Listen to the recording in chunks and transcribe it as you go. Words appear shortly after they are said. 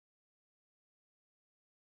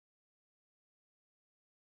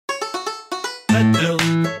pet bill.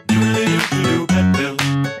 Doodly-doo-doo-doo, pet bill.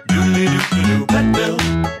 Doodly-doo-doo-doo, pet bill.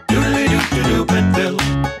 Doodly-doo-doo-doo, pet bill.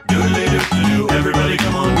 Doodly-doo-doo-doo. Everybody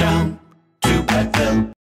come on down to pet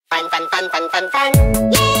bill. Fun, fun, fun, fun, fun, fun.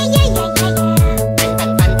 Yeah, yeah, yeah, yeah, yeah. Fun,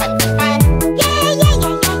 fun, fun, fun, fun, fun. Yeah, yeah, yeah,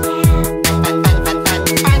 yeah, yeah. Fun, fun, fun, fun, fun,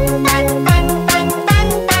 fun, fun, fun, fun, fun, fun,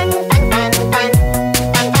 fun, fun, fun, fun.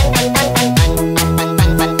 Fun, fun, fun, fun, fun, fun, fun,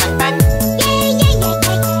 fun, fun, fun, fun. Yeah, yeah, yeah, yeah, yeah.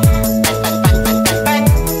 Fun, fun, fun, fun, fun, fun.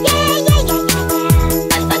 Yeah, yeah, yeah, yeah, yeah.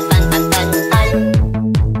 Fun, fun, fun, fun, fun, fun.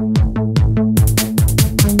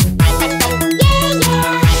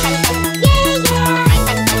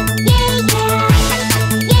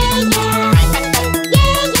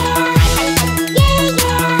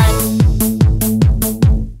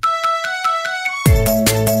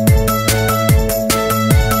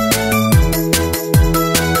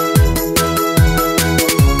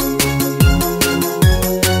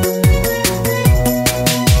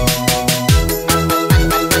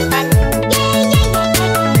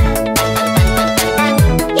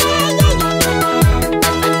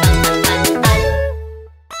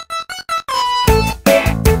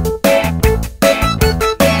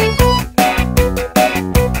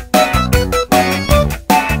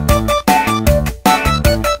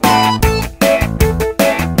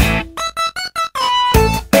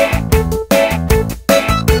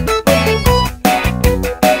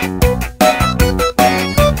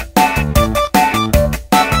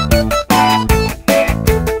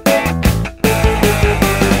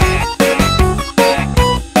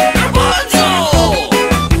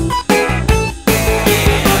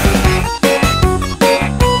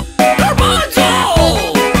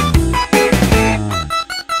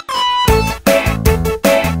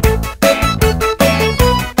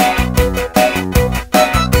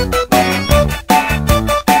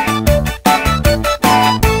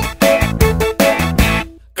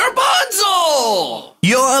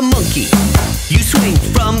 You're a monkey, you swing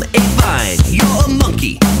from a vine. You're a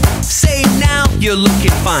monkey, say now you're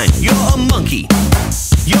looking fine. You're a monkey,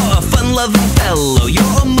 you're a fun-loving fellow.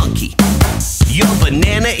 You're a monkey, your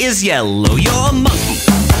banana is yellow. You're a monkey,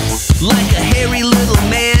 like a hairy little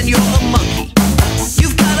man. You're a monkey,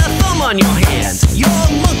 you've got a thumb on your hand. You're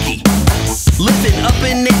a monkey, living up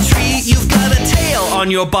in a tree. You've got a tail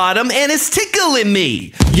on your bottom and it's tickling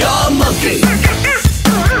me. You're a monkey,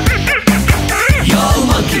 you're a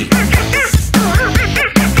monkey,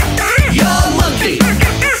 you're a monkey,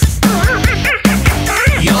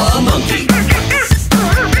 you're a monkey,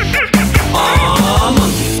 aw,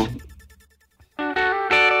 monkey.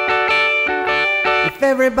 If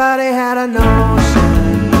everybody had an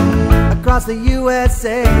ocean across the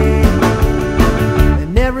USA,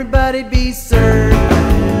 then everybody'd be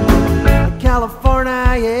surfing in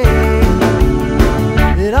California,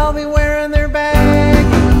 yeah. They'd all be wearing their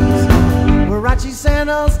baggies, Warachi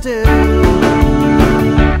sandals too,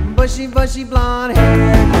 bushy, bushy blonde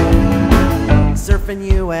hair, surfing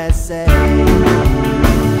USA.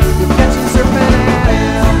 You'll catch you surfing at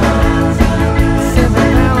Elbows, Pacific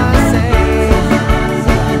Palisades,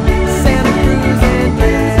 Santa Cruz and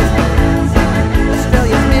Dresden,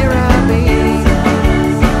 Australia's Mirror Beach,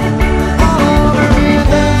 all over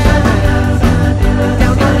Manhattan,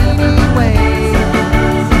 down Doheny Way.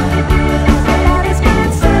 Everybody's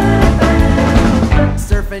going surfing,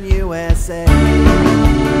 surfing USA.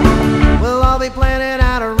 We'll all be planning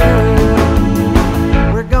out a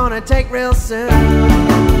route we're gonna take real soon.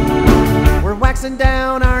 We're waxing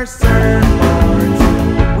down our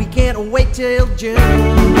surfboards, we can't wait till June.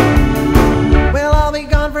 We'll all be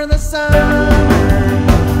gone for the summer,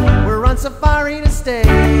 we're on safari to stay.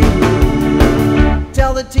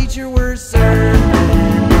 Tell the teacher we're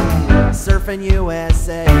surfing, surfing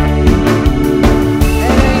USA.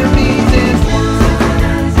 Hey, your bees is one,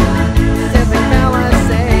 Pacific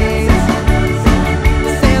Palisades,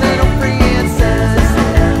 San Onofre and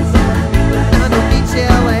Sunset, Redondo Beach,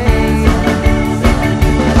 LA,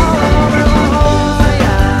 all over La Jolla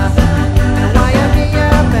and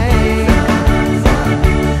Waimea Bay.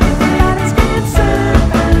 Everybody's going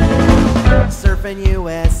surfing, surfing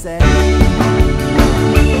USA.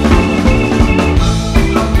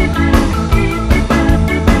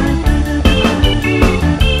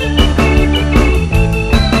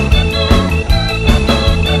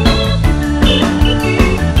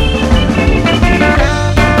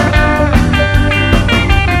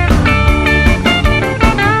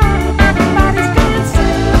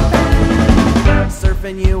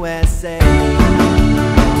 USA.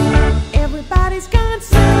 Everybody's gone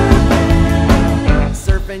surfing,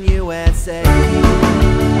 surfing USA.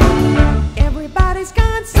 Everybody's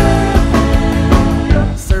gone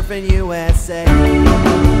surfing, surfing USA.